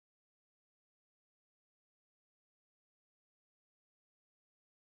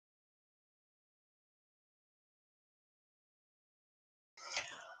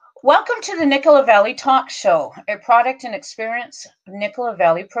Welcome to the Nicola Valley Talk Show, a product and experience Nicola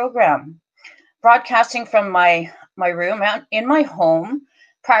Valley program. Broadcasting from my room out in my home,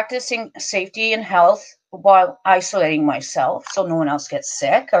 practicing safety and health while isolating myself so no one else gets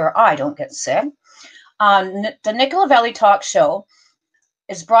sick or I don't get sick. The Nicola Valley Talk Show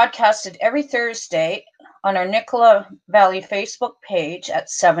is broadcasted every Thursday on our Nicola Valley Facebook page at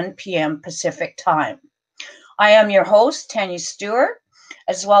 7 p.m. Pacific time. I am your host, Tania Stewart,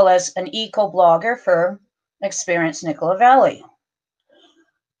 as well as an eco-blogger for Experience Nicola Valley.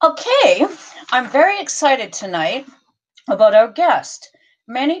 Okay, I'm very excited tonight about our guest.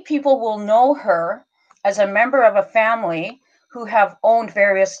 Many people will know her as a member of a family who have owned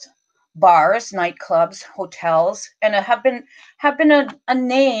various bars, nightclubs, hotels, and have been a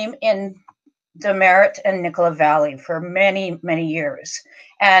name in the Merritt and Nicola Valley for many, many years.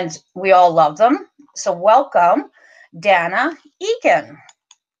 And we all love them. So welcome, Dana Egan.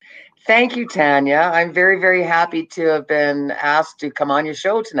 Thank you, Tania. I'm very, very happy to have been asked to come on your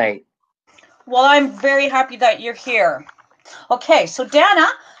show tonight. Well, I'm very happy that you're here. Okay, so Dana,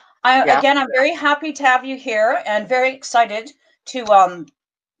 again, I'm very happy to have you here and very excited to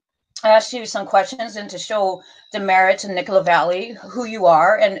ask you some questions and to show the Merritt and Nicola Valley who you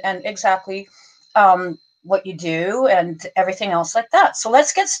are and exactly what you do and everything else like that. So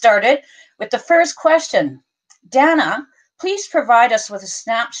let's get started with the first question. Dana, please provide us with a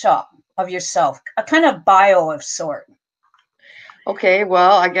snapshot of yourself, a kind of bio of sort. Okay,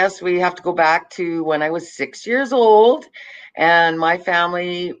 well, I guess we have to go back to when I was 6 years old and my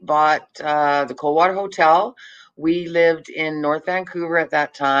family bought the Coldwater Hotel. We lived in North Vancouver at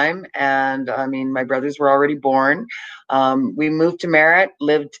that time, and I mean, my brothers were already born. We moved to Merritt,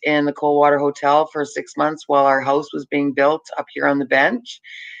 lived in the Coldwater Hotel for 6 months while our house was being built up here on the bench.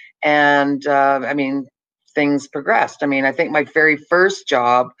 And I mean, things progressed. I mean, I think my very first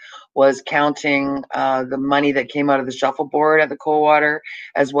job was counting the money that came out of the shuffleboard at the Coldwater,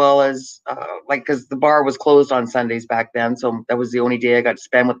 as well as because the bar was closed on Sundays back then, so that was the only day I got to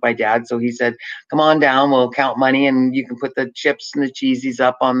spend with my dad. So he said, "Come on down, we'll count money, and you can put the chips and the cheesies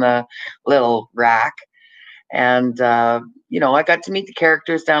up on the little rack." And I got to meet the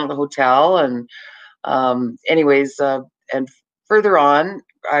characters down at the hotel, and and further on,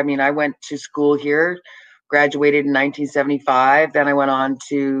 I mean, I went to school here, graduated in 1975. Then I went on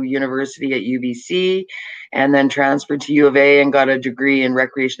to university at UBC and then transferred to U of A and got a degree in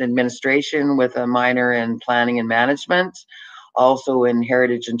recreation administration with a minor in planning and management, also in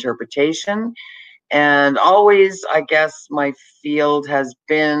heritage interpretation. And always, I guess, my field has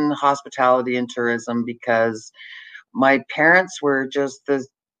been hospitality and tourism because my parents were just the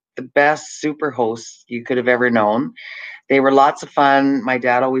best super hosts you could have ever known. They were lots of fun. My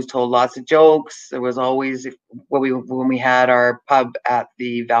dad always told lots of jokes. There was always, when we had our pub at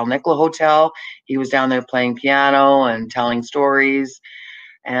the Val Nicola Hotel, he was down there playing piano and telling stories.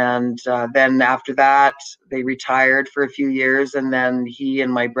 And then after that, they retired for a few years. And then he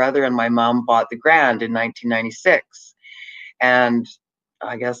and my brother and my mom bought the Grand in 1996. And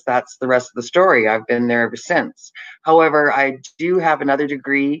I guess that's the rest of the story. I've been there ever since. However, I do have another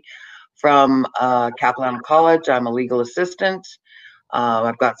degree from Capilano College. I'm a legal assistant.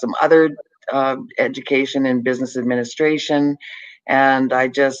 I've got some other education in business administration, and I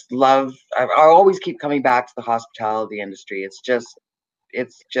just love. I always keep coming back to the hospitality industry. It's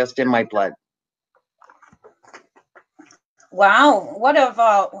just in my blood. Wow, what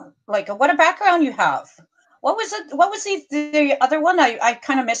a background you have. What was it? What was the other one? I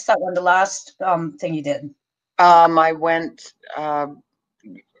kind of missed that one. The last thing you did. I went.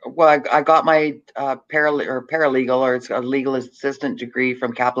 Well, I got my paralegal, or it's a legal assistant degree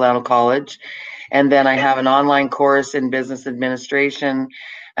from Capilano College, and then I have an online course in business administration,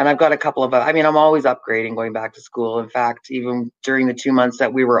 and I've got a couple of. I mean, I'm always upgrading, going back to school. In fact, even during the 2 months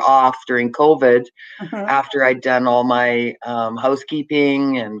that we were off during COVID, after I'd done all my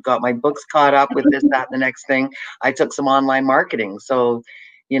housekeeping and got my books caught up with this, that, and the next thing, I took some online marketing. So,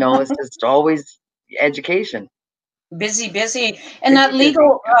 it's just always education. Busy. And that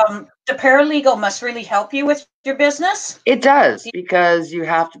legal, the paralegal must really help you with your business? It does, because you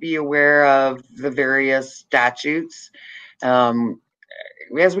have to be aware of the various statutes.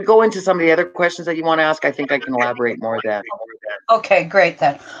 As we go into some of the other questions that you want to ask, I think I can elaborate more then. Okay, great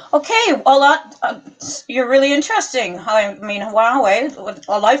then. Okay, well, you're really interesting. I mean, wow,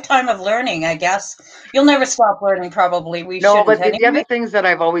 a lifetime of learning, I guess. You'll never stop learning, probably. No, but the other things that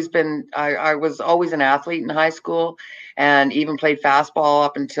I've always been, I was always an athlete in high school and even played fastball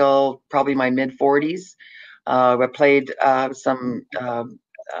up until probably my mid-40s. I played some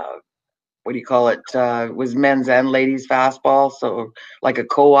what do you call it? It was men's and ladies fastball, so like a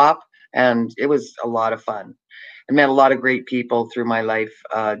co-op, and it was a lot of fun. I met a lot of great people through my life,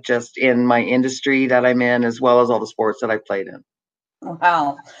 just in my industry that I'm in, as well as all the sports that I played in.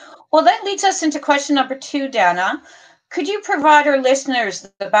 Wow. Well, that leads us into question number 2, Dana. Could you provide our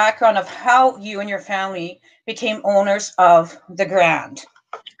listeners the background of how you and your family became owners of the Grand?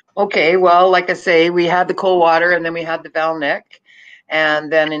 Okay, well, like I say, we had the Coldwater, and then we had the Valnick.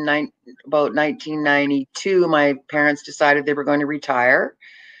 And then in about 1992, my parents decided they were going to retire.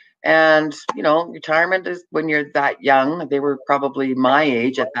 And, you know, retirement is when you're that young. They were probably my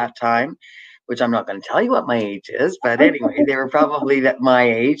age at that time, which I'm not going to tell you what my age is. But anyway, they were probably that my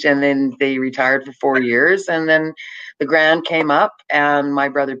age. And then they retired for 4 years. And then the Grand came up, and my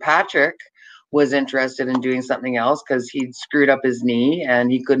brother Patrick was interested in doing something else because he'd screwed up his knee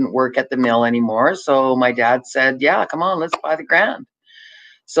and he couldn't work at the mill anymore. So my dad said, yeah, come on, let's buy the Grand.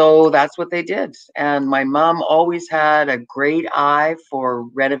 So that's what they did. And my mom always had a great eye for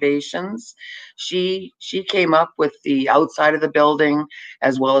renovations. She came up with the outside of the building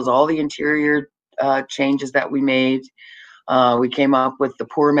as well as all the interior changes that we made. We came up with the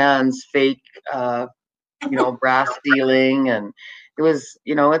poor man's fake, brass ceiling, and it was,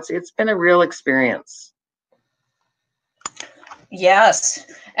 it's been a real experience. Yes,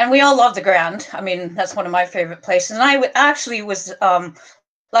 and we all love the Grand. I mean, that's one of my favorite places. And I actually was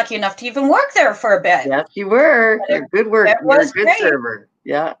lucky enough to even work there for a bit. Yes, you were. You're good work. You're a good great. server.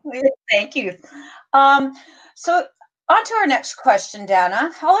 Yeah. Thank you. So on to our next question, Dana.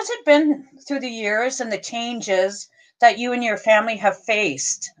 How has it been through the years and the changes that you and your family have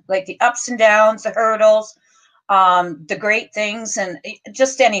faced, like the ups and downs, the hurdles, the great things, and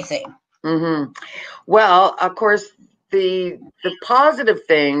just anything? Mm-hmm. Well, of course, the positive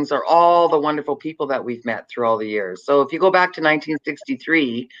things are all the wonderful people that we've met through all the years. So if you go back to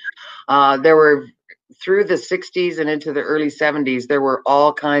 1963, there were, through the 60s and into the early 70s, there were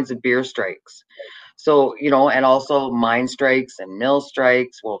all kinds of beer strikes. So, and also mine strikes and mill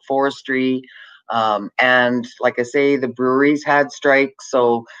strikes, well, forestry. And like I say, the breweries had strikes.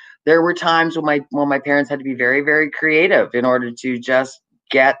 So there were times when my parents had to be very, very creative in order to just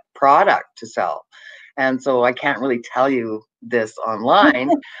get product to sell. And so I can't really tell you this online,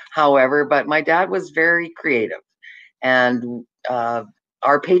 however, but my dad was very creative, and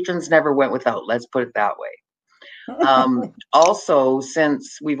our patrons never went without, let's put it that way. Also,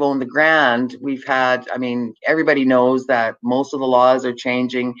 since we've owned the Grand, we've had, everybody knows that most of the laws are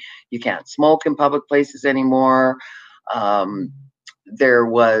changing. You can't smoke in public places anymore. There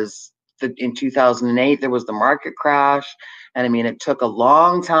was, in 2008, there was the market crash. And it took a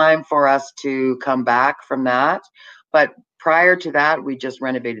long time for us to come back from that. But prior to that, we just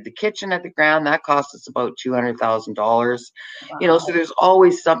renovated the kitchen at the Grand. That cost us about $200,000. Wow. So there's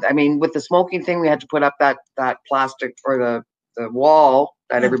always something. With the smoking thing, we had to put up that plastic, or the wall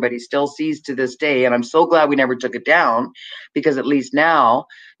that everybody still sees to this day. And I'm so glad we never took it down, because at least now,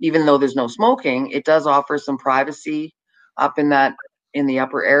 even though there's no smoking, it does offer some privacy up in the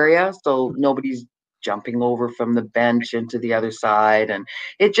upper area. So nobody's jumping over from the bench into the other side, and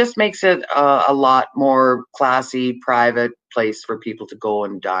it just makes it a lot more classy, private place for people to go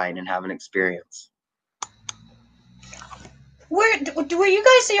and dine and have an experience. Were you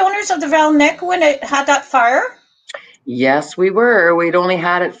guys the owners of the Valnick when it had that fire? Yes, we were. We'd only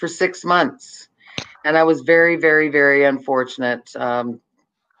had it for 6 months, and I was very, very, very unfortunate.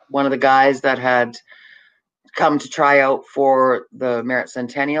 One of the guys that had come to try out for the Merritt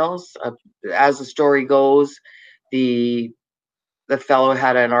Centennials, as the story goes, the fellow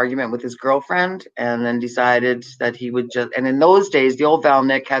had an argument with his girlfriend, and then decided that he would just, and in those days, the old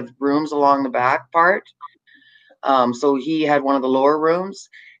Valnick had rooms along the back part. So he had one of the lower rooms,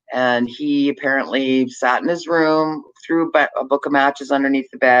 and he apparently sat in his room, threw a book of matches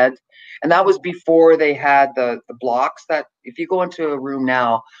underneath the bed. And that was before they had the blocks that, if you go into a room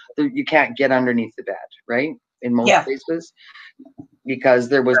now, you can't get underneath the bed, right? In most places, because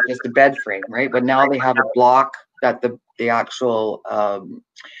there was just a bed frame, right? But now they have a block that the actual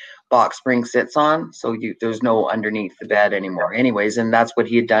box spring sits on, so there's no underneath the bed anymore. Anyways, and that's what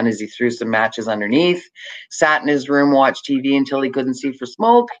he had done, is he threw some matches underneath, sat in his room, watched TV until he couldn't see for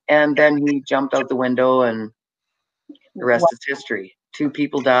smoke, and then he jumped out the window, and the rest is history. 2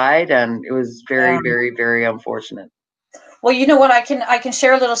 people died, and it was very, very, very unfortunate. Well, you know what, I can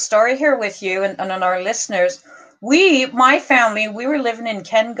share a little story here with you and on our listeners. My family, we were living in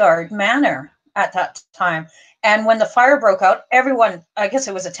Kengard Manor at that time. And when the fire broke out, everyone, I guess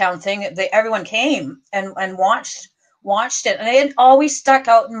it was a town thing, everyone came and watched it. And it always stuck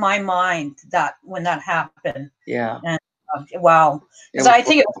out in my mind that when that happened. Yeah. And Wow. It Because was I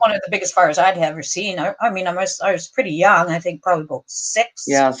think it was one of the biggest fires I'd ever seen. I mean, I was pretty young. I think probably about 6.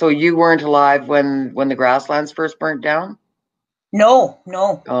 Yeah, so you weren't alive when the grasslands first burnt down? No,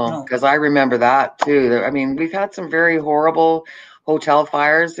 no, Oh, no. because I remember that too. I mean, we've had some very horrible hotel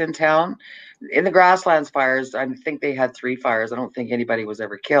fires in town. In the grasslands fires, I think they had 3 fires. I don't think anybody was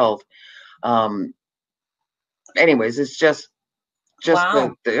ever killed. Um, anyways, it's just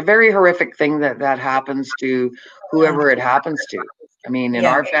Wow. the very horrific thing that happens to whoever it happens to. I mean, in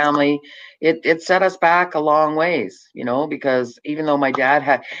Yeah. our family, it set us back a long ways, you know, because even though my dad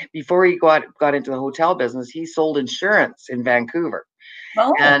had, before he got into the hotel business, he sold insurance in Vancouver.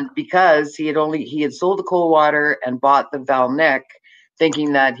 Oh. And because he had sold the Coldwater and bought the Valnick,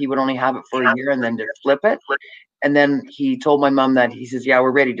 thinking that he would only have it for a year and then to flip it. And then he told my mom that he says, yeah,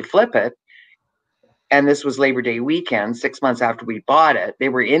 we're ready to flip it. And this was Labor Day weekend, 6 months after we bought it. They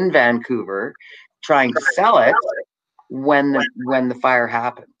were in Vancouver trying to sell it when the fire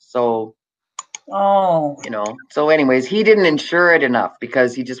happened. So, Oh. you know, so anyways, he didn't insure it enough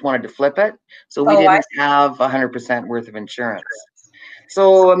because he just wanted to flip it. So we Oh, didn't have 100% worth of insurance.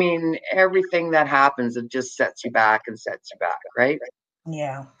 So, I mean, everything that happens, it just sets you back and sets you back, right?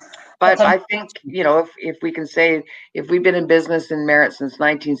 yeah. That's But I think, you know, if we can say, if we've been in business in Merritt since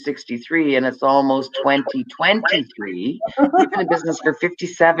 1963 and it's almost 2023, we've been in business for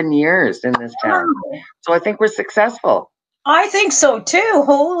 57 years in this town. So I think we're successful. I think so too.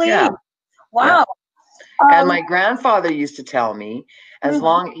 Holy. Yeah, yeah. Wow. And my grandfather used to tell me,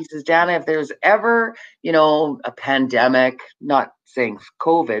 he says, Dana, if there's ever, you know, a pandemic, not saying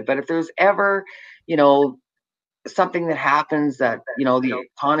COVID, but if there's ever, you know, something that happens that, you know, the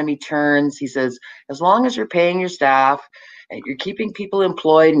economy turns, he says, as long as you're paying your staff and you're keeping people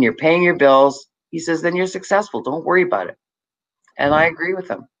employed and you're paying your bills, he says, then you're successful. Don't worry about it. And I agree with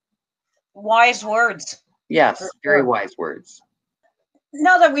him. Wise words. Yes, For very sure. wise words.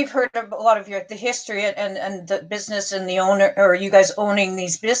 Now that we've heard a lot of the history and the business and the owner, or you guys owning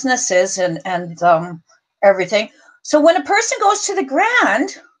these businesses and everything. So when a person goes to the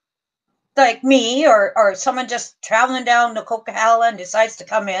Grand, like me or someone just traveling down to Coquihalla and decides to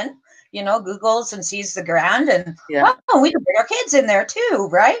come in, you know, Googles and sees the Grand and Yeah. wow, we can bring our kids in there too,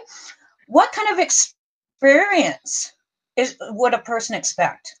 right? What kind of experience would a person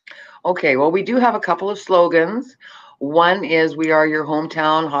expect? Okay, well, we do have a couple of slogans. One is we are your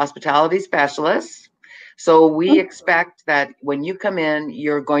hometown hospitality specialists. So we expect that when you come in,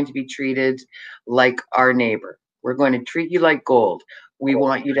 you're going to be treated like our neighbor. We're going to treat you like gold. We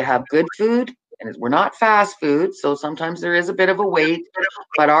want you to have good food, and we're not fast food, so sometimes there is a bit of a wait,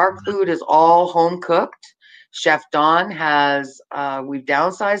 but our food is all home cooked. Chef Don we've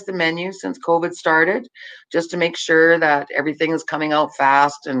downsized the menu since COVID started, just to make sure that everything is coming out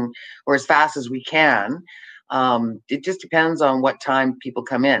fast or as fast as we can. It just depends on what time people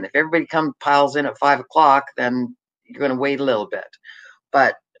come in. If everybody piles in at 5 o'clock, then you're going to wait a little bit.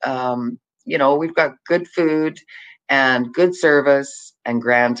 But you know, we've got good food and good service and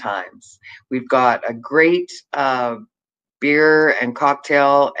grand times. We've got a great beer and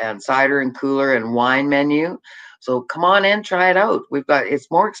cocktail and cider and cooler and wine menu. So come on in, try it out.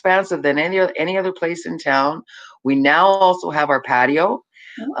 It's more expensive than any other place in town. We now also have our patio.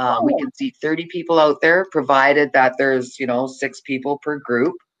 We can seat 30 people out there, provided that there's, you know, 6 people per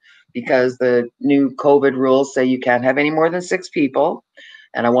group, because the new COVID rules say you can't have any more than 6 people.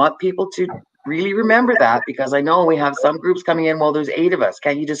 And I want people to really remember that, because I know we have some groups coming in, well, there's 8 of us.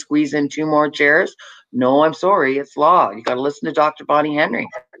 Can't you just squeeze in 2 more chairs? No, I'm sorry, it's law. You got to listen to Dr. Bonnie Henry.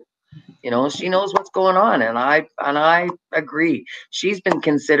 You know, she knows what's going on, and I agree. She's been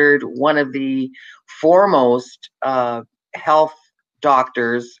considered one of the foremost health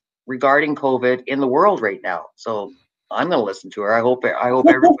doctors regarding COVID in the world right now. So I'm going to listen to her. I hope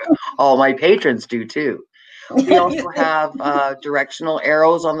all my patrons do too. We also have directional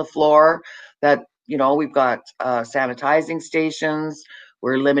arrows on the floor that, you know, we've got sanitizing stations.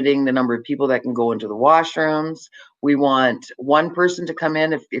 We're limiting the number of people that can go into the washrooms. We want one person to come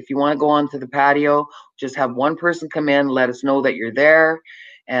in. If you want to go onto the patio, just have one person come in, let us know that you're there,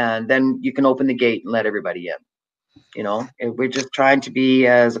 and then you can open the gate and let everybody in. You know, we're just trying to be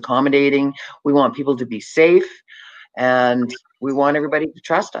as accommodating. We want people to be safe, and we want everybody to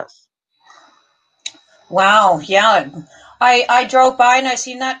trust us. Wow, yeah. I drove by and I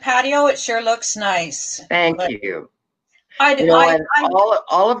seen that patio. It sure looks nice. Thank But you. I, You know, I, and I,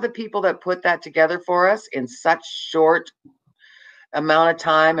 all of the people that put that together for us in such short amount of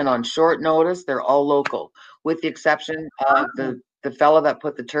time and on short notice, they're all local, with the exception of the fella that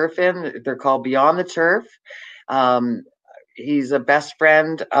put the turf in. They're called Beyond the Turf. He's a best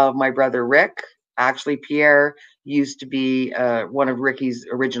friend of my brother Rick, Actually, Pierre used to be one of Ricky's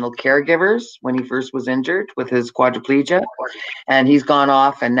original caregivers when he first was injured with his quadriplegia, and he's gone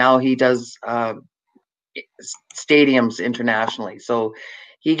off and now he does stadiums internationally. So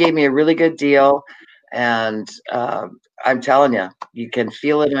he gave me a really good deal, and I'm telling you, you can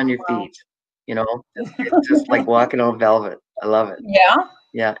feel it on your feet. You know, it's just like walking on velvet. I love it. Yeah.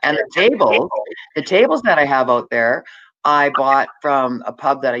 Yeah, and the tables that I have out there, I bought from a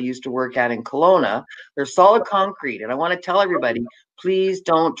pub that I used to work at in Kelowna. They're solid concrete, and I want to tell everybody, please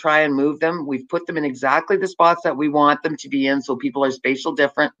don't try and move them. We've put them in exactly the spots that we want them to be in, so people are spatial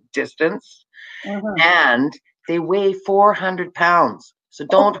different distance, and they weigh 400 pounds. So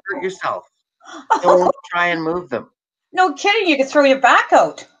don't hurt yourself. Don't try and move them. No kidding, you could throw your back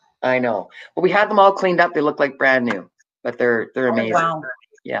out. I know, but we had them all cleaned up. They look like brand new, but they're amazing. Wow.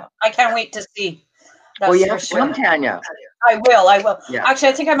 Yeah. I can't wait to see. That's well, you have to come, Tanya. I will. Yeah. Actually,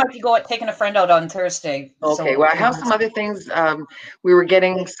 I think I might be taking a friend out on Thursday. Okay. Well, I have some other things. We were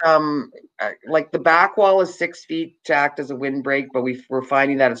getting some, like the back wall is 6 feet to act as a windbreak, but we're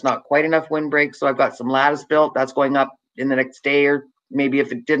finding that it's not quite enough windbreak. So I've got some lattice built that's going up in the next day, or maybe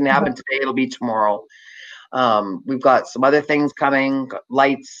if it didn't happen today, it'll be tomorrow. We've got some other things coming,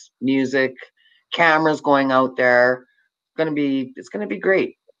 lights, music, cameras going out there. It's gonna be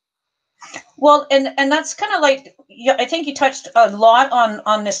great. Well, and that's kind of like, I think you touched a lot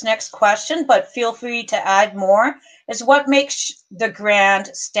on this next question, but feel free to add more. Is what makes the Grand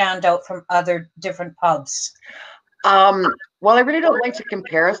stand out from other different pubs? Well, I really don't like to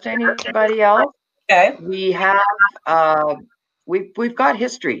compare us to anybody else. Okay. We have we've got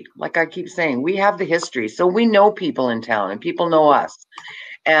history, like I keep saying. We have the history, so we know people in town, and people know us.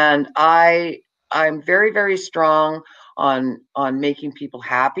 And I'm very, very strong on making people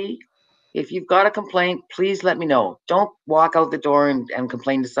happy. If you've got a complaint, please let me know. Don't walk out the door and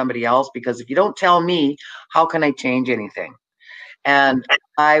complain to somebody else, because if you don't tell me, how can I change anything? And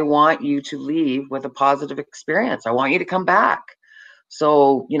I want you to leave with a positive experience. I want you to come back.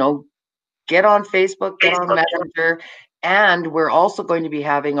 So, get on Facebook, get on Messenger, and we're also going to be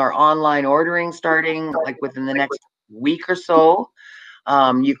having our online ordering starting like within the next week or so.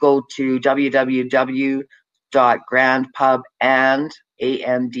 You go to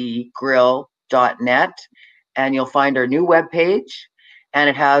www.grandpubandandgrill.net, and you'll find our new webpage, and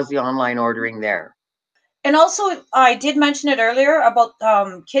it has the online ordering there. And also, I did mention it earlier about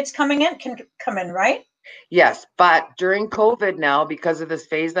kids coming in, can come in, right? Yes, but during COVID now, because of this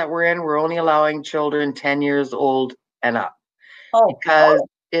phase that we're in, we're only allowing children 10 years old and up. Because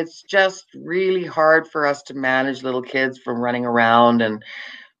it's just really hard for us to manage little kids from running around, and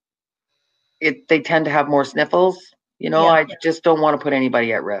they tend to have more sniffles. I just don't want to put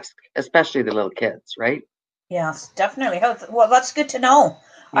anybody at risk, especially the little kids, right? Yes, definitely. Well, that's good to know.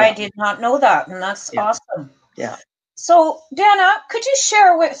 Yeah. I did not know that, and that's awesome. Yeah. So, Dana, could you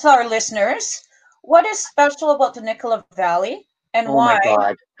share with our listeners what is special about the Nicola Valley and why? Oh my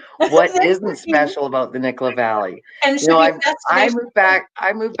God, what isn't special about the Nicola Valley? And I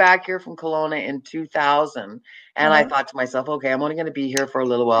moved back here from Kelowna in 2000, and I thought to myself, okay, I'm only going to be here for a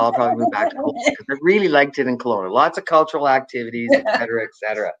little while. I'll probably move back to Kelowna, because I really liked it in Kelowna. Lots of cultural activities, et cetera, et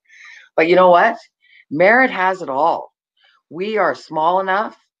cetera. But you know what? Merritt has it all. We are small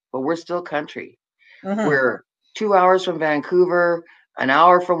enough, but we're still country. We're 2 hours from Vancouver, an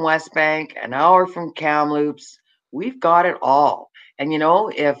hour from West Bank, an hour from Kamloops. We've got it all. And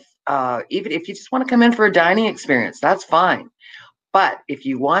if even if you just want to come in for a dining experience, that's fine. But if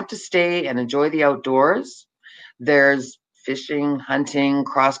you want to stay and enjoy the outdoors, there's fishing, hunting,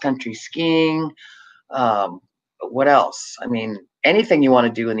 cross-country skiing. What else? I mean, anything you want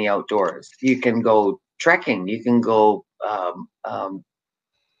to do in the outdoors. You can go trekking. You can go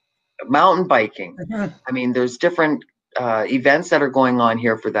mountain biking. I mean, there's different events that are going on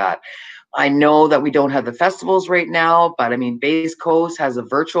here for that. I know that we don't have the festivals right now, but I mean, Bays Coast has a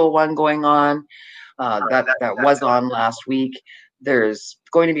virtual one going on that was on last week. There's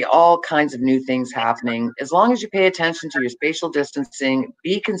going to be all kinds of new things happening. As long as you pay attention to your spatial distancing,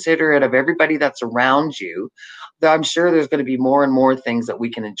 be considerate of everybody that's around you, I'm sure there's going to be more and more things that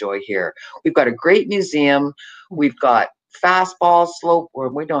we can enjoy here. We've got a great museum. We've got fastball,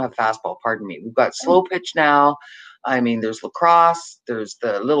 we don't have fastball, pardon me. We've got slow pitch now. I mean, there's lacrosse. There's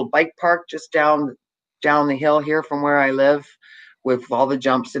the little bike park just down the hill here from where I live, with all the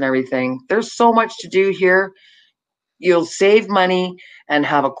jumps and everything. There's so much to do here. You'll save money and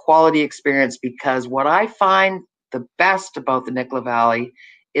have a quality experience, because what I find the best about the Nicola Valley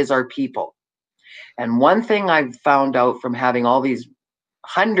is our people. And one thing I've found out from having all these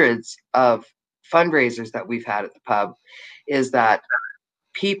hundreds of fundraisers that we've had at the pub is that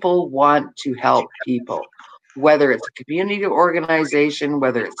People want to help people, whether it's a community organization,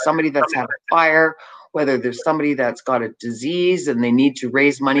 whether it's somebody that's had a fire, whether there's somebody that's got a disease and they need to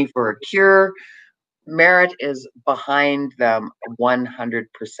raise money for a cure. Merritt is behind them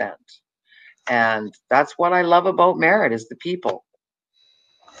 100%. And that's what I love about Merritt is the people.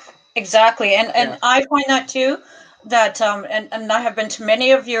 Exactly. And I find that too, that and I have been to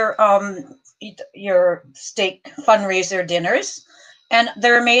many of your stake fundraiser dinners, and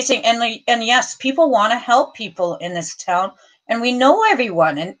they're amazing. And yes, people want to help people in this town, and we know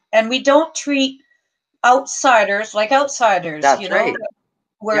everyone, and we don't treat outsiders like outsiders. That's right.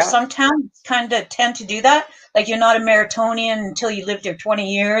 Where some towns kind of tend to do that. Like, you're not a Merrittonian until you lived there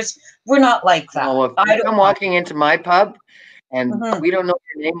 20 years. We're not like that. No, if you come walking into my pub and we don't know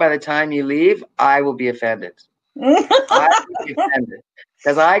your name by the time you leave, I will be offended. I will be offended.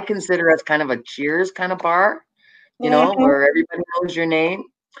 Because I consider us kind of a cheers kind of bar, where everybody knows your name.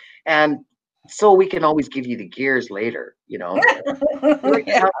 And so we can always give you the gears later,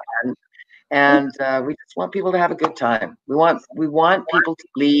 And we just want people to have a good time. We want people to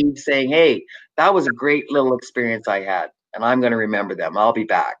leave saying, hey, that was a great little experience I had, and I'm going to remember them. I'll be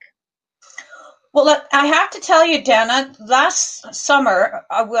back. Well, I have to tell you, Dana, last summer,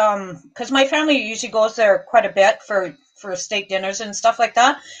 because my family usually goes there quite a bit for steak dinners and stuff like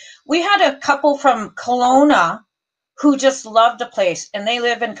that. We had a couple from Kelowna who just loved the place, and they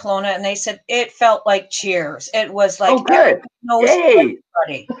live in Kelowna, and they said it felt like Cheers. It was like, oh, good.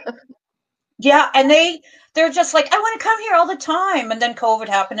 Everybody. Yeah, and they're just like, I want to come here all the time. And then COVID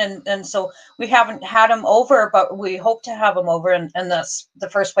happened, and so we haven't had them over, but we hope to have them over, and that's the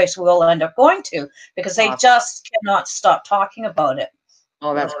first place we'll end up going to, because they just cannot stop talking about it.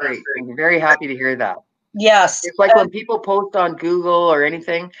 Oh, that's great. I'm very happy to hear that. Yes. It's like when people post on Google or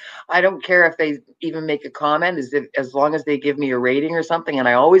anything, I don't care if they even make a comment, as long as they give me a rating or something, and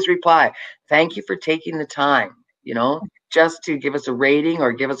I always reply, thank you for taking the time, just to give us a rating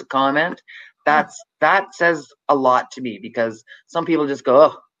or give us a comment. That says a lot to me, because some people just go,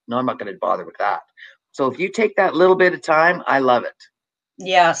 oh, no, I'm not going to bother with that. So if you take that little bit of time, I love it.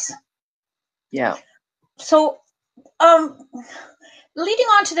 Yes. Yeah. So, leading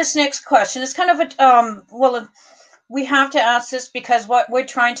on to this next question, it's kind of we have to ask this because what we're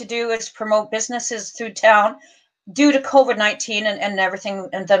trying to do is promote businesses through town due to COVID-19 and everything,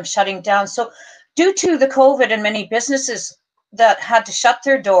 and them shutting down. So due to the COVID and many businesses that had to shut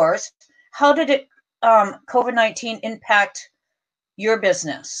their doors, how did COVID-19 impact your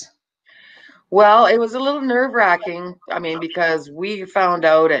business? Well, it was a little nerve-wracking. I mean, because we found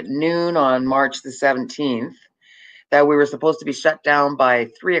out at noon on March the 17th that we were supposed to be shut down by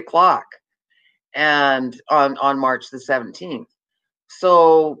 3:00, and on March the 17th.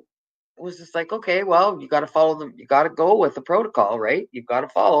 So it was just like, okay, well, you got to go with the protocol, right? You've got to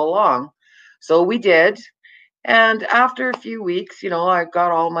follow along. So we did. And after a few weeks, I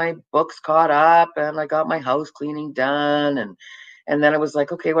got all my books caught up, and I got my house cleaning done, and then it was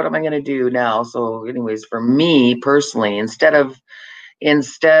like, okay, what am I going to do now? So anyways, for me personally, instead of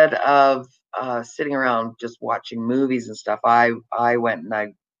sitting around just watching movies and stuff, I went and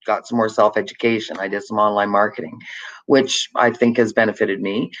I got some more self-education. I did some online marketing, which I think has benefited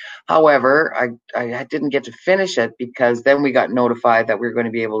me. However, I didn't get to finish it because then we got notified that we were going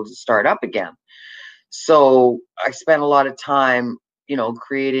to be able to start up again. So I spent a lot of time,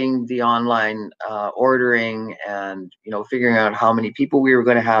 creating the online ordering, and, figuring out how many people we were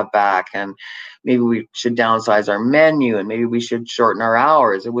going to have back, and maybe we should downsize our menu, and maybe we should shorten our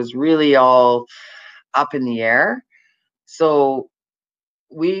hours. It was really all up in the air. So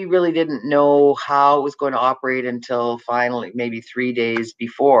we really didn't know how it was going to operate until finally, maybe 3 days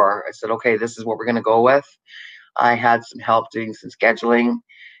before, I said, okay, this is what we're going to go with. I had some help doing some scheduling,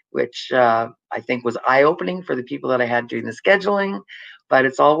 which I think was eye-opening for the people that I had doing the scheduling, but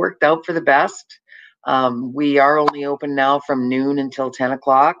it's all worked out for the best. We are only open now from noon until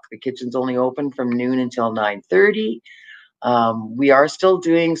 10:00. The kitchen's only open from noon until 9:30. We are still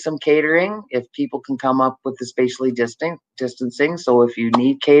doing some catering if people can come up with the spatially distancing. So if you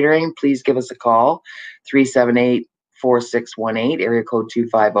need catering, please give us a call, 378-4618, area code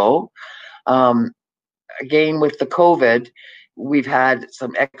 250. Again, with the COVID, we've had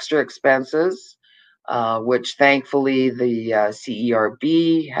some extra expenses, which thankfully the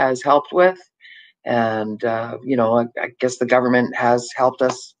CERB has helped with. And, I guess the government has helped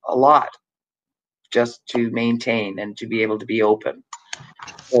us a lot just to maintain and to be able to be open.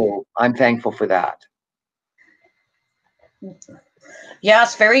 So I'm thankful for that.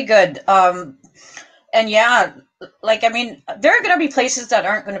 Yes, very good. And yeah, there are going to be places that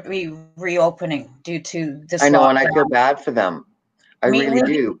aren't going to be reopening due to this. I know, and I feel bad for them. I really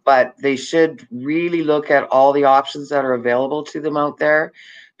do. But they should really look at all the options that are available to them out there,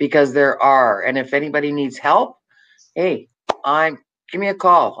 because there are. And if anybody needs help, hey, give me a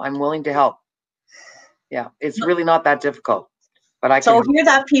call. I'm willing to help. Yeah, it's really not that difficult. But I can. So hear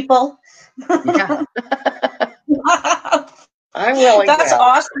that, people. Yeah. I'm willing to That's help.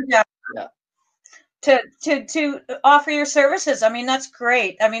 awesome. Yeah. Yeah. To offer your services. I mean, that's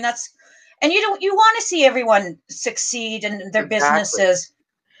great. I mean, and you want to see everyone succeed in their businesses.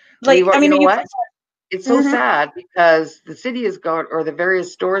 Like, I mean, you know what? It's so sad because the city has gone, or the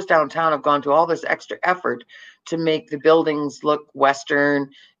various stores downtown have gone to all this extra effort to make the buildings look Western.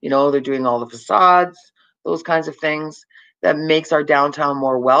 They're doing all the facades, those kinds of things that makes our downtown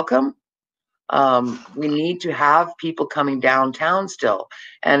more welcome. We need to have people coming downtown still,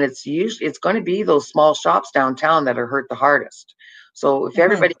 and it's going to be those small shops downtown that are hurt the hardest. So if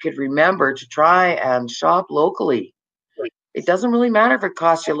everybody could remember to try and shop locally, it doesn't really matter if it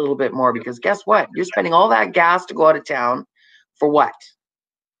costs you a little bit more, because guess what? You're spending all that gas to go out of town for what?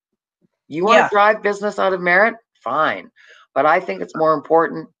 You want to drive business out of Merritt? Fine. But I think it's more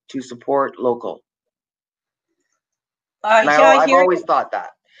important to support local. I've always thought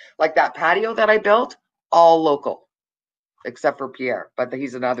that. Like that patio that I built, all local, except for Pierre, but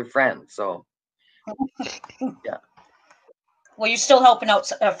he's another friend. So, yeah. Well, you're still helping out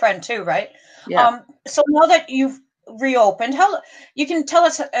a friend too, right? Yeah. So now that you've reopened, you can tell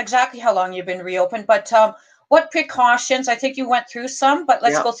us exactly how long you've been reopened, but what precautions? I think you went through some, but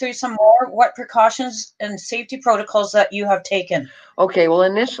let's go through some more. What precautions and safety protocols that you have taken? Okay, well,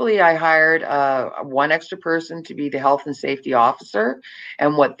 initially I hired one extra person to be the health and safety officer,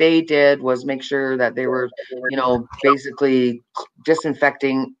 and what they did was make sure that they were, basically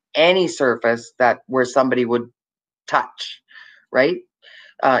disinfecting any surface where somebody would touch, right?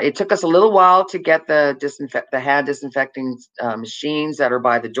 It took us a little while to get the hand disinfecting machines that are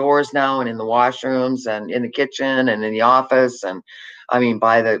by the doors now, and in the washrooms, and in the kitchen, and in the office, and I mean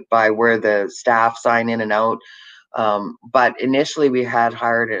by where the staff sign in and out. But initially we had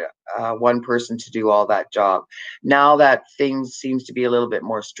hired one person to do all that job. Now that things seems to be a little bit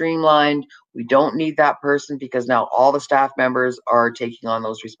more streamlined, we don't need that person, because now all the staff members are taking on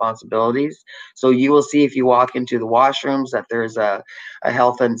those responsibilities. So you will see, if you walk into the washrooms, that there's a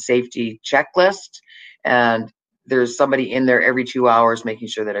health and safety checklist, and there's somebody in there every 2 hours making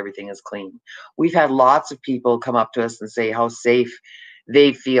sure that everything is clean. We've had lots of people come up to us and say how safe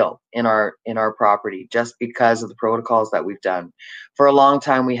they feel in our property, just because of the protocols that we've done. For a long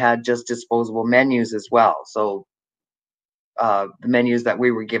time, we had just disposable menus as well. So the menus that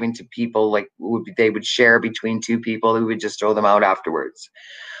we were giving to people, like they would share between two people, who would just throw them out afterwards.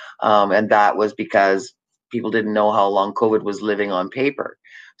 And that was because people didn't know how long COVID was living on paper.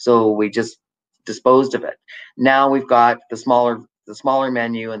 So we just disposed of it. Now we've got the smaller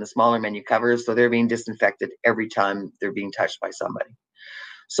menu and the smaller menu covers, so they're being disinfected every time they're being touched by somebody.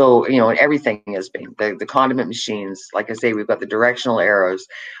 So, everything has been, the condiment machines, like I say, we've got the directional arrows.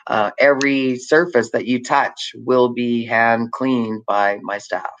 Every surface that you touch will be hand cleaned by my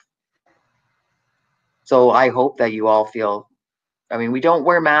staff. So I hope that you all feel, we don't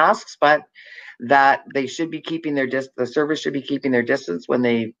wear masks, but that they should be keeping the servers should be keeping their distance when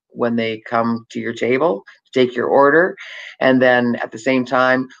they come to your table to take your order. And then at the same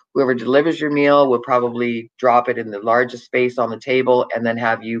time, whoever delivers your meal will probably drop it in the largest space on the table, and then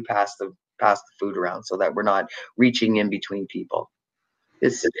have you pass the food around, so that we're not reaching in between people.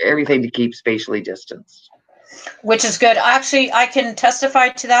 It's everything to keep spatially distanced. Which is good. Actually, I can testify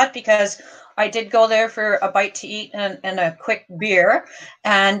to that, because I did go there for a bite to eat and a quick beer,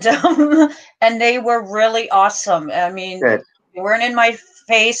 and they were really awesome. I mean, Good. They weren't in my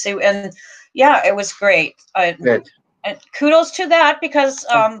face, and yeah, it was great. Good. And kudos to that, because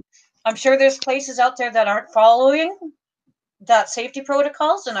I'm sure there's places out there that aren't following that safety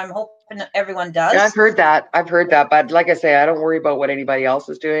protocols, and I'm hoping that everyone does. Yeah, I've heard that. But like I say, I don't worry about what anybody else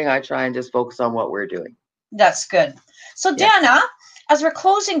is doing. I try and just focus on what we're doing. That's good. So Dana, as we're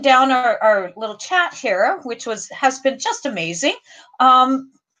closing down our little chat here, which has been just amazing,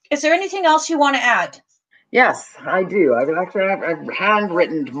 is there anything else you want to add? Yes, I do. I've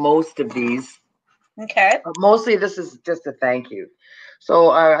handwritten most of these. Okay. Mostly this is just a thank you.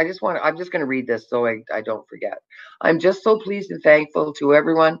 So I'm just going to read this so I don't forget. I'm just so pleased and thankful to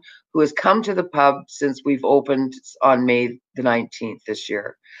everyone who has come to the pub since we've opened on May the 19th this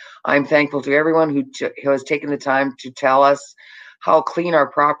year. I'm thankful to everyone who has taken the time to tell us how clean our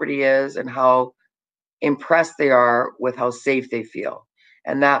property is, and how impressed they are with how safe they feel.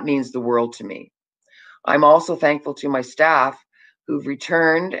 And that means the world to me. I'm also thankful to my staff who've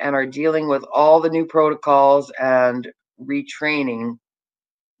returned and are dealing with all the new protocols and retraining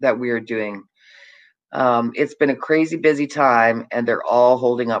that we are doing. It's been a crazy busy time, and they're all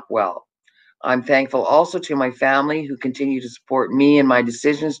holding up well. I'm thankful also to my family who continue to support me and my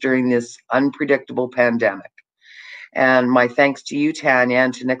decisions during this unpredictable pandemic. And my thanks to you, Tania,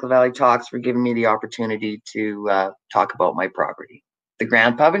 and to Nicola Valley Talks for giving me the opportunity to talk about my property, the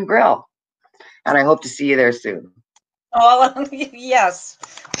Grand Pub and Grill. And I hope to see you there soon. Oh, yes,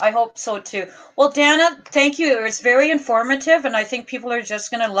 I hope so too. Well, Dana, thank you. It was very informative, and I think people are just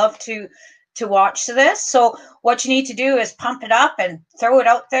going to love to watch this. So what you need to do is pump it up and throw it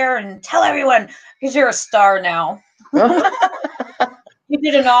out there and tell everyone, because you're a star now. You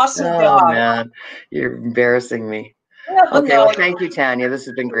did an awesome job. Oh, man, you're embarrassing me. No, Okay, well, thank you, Tania. This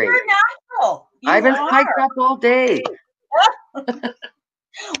has been great. You're natural. I've been psyched up all day.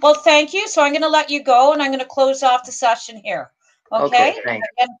 Well, thank you. So I'm going to let you go, and I'm going to close off the session here. Okay? Thanks.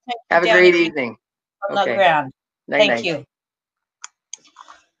 Again, have a great evening. Okay. Grand. Thank you.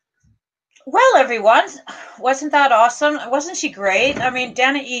 Well, everyone, wasn't that awesome? Wasn't she great? I mean,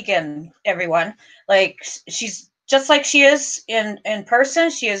 Dana Egan, everyone, like, she's just like she is in person.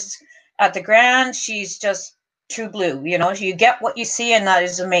 She is at the Grand. She's just true blue. You know, you get what you see, and that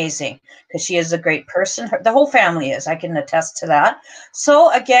is amazing because she is a great person. The whole family is. I can attest to that.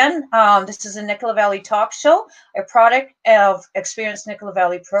 So again, this is a Nicola Valley Talk Show, a product of Experience Nicola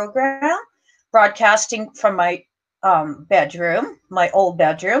Valley program, broadcasting from my bedroom, my old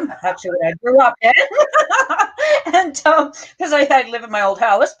bedroom, actually, I grew up in, and because I live in my old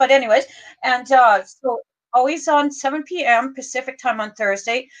house, but anyways, and so always on 7 p.m. Pacific time on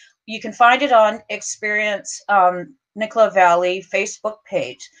Thursday. You can find it on Experience Nicola Valley Facebook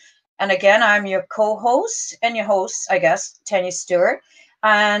page. And again, I'm your co-host and your host, I guess, Tania Stewart,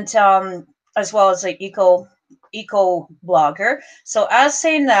 and as well as an eco blogger. So as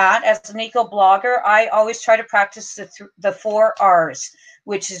saying that, as an eco blogger, I always try to practice the 4 R's,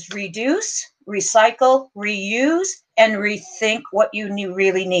 which is reduce, recycle, reuse, and rethink what you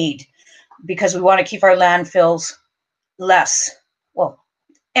really need, because we want to keep our landfills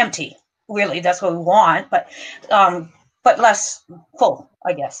empty. Really, that's what we want, but less full,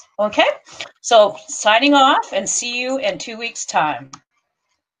 I guess. Okay, so signing off, and see you in 2 weeks' time.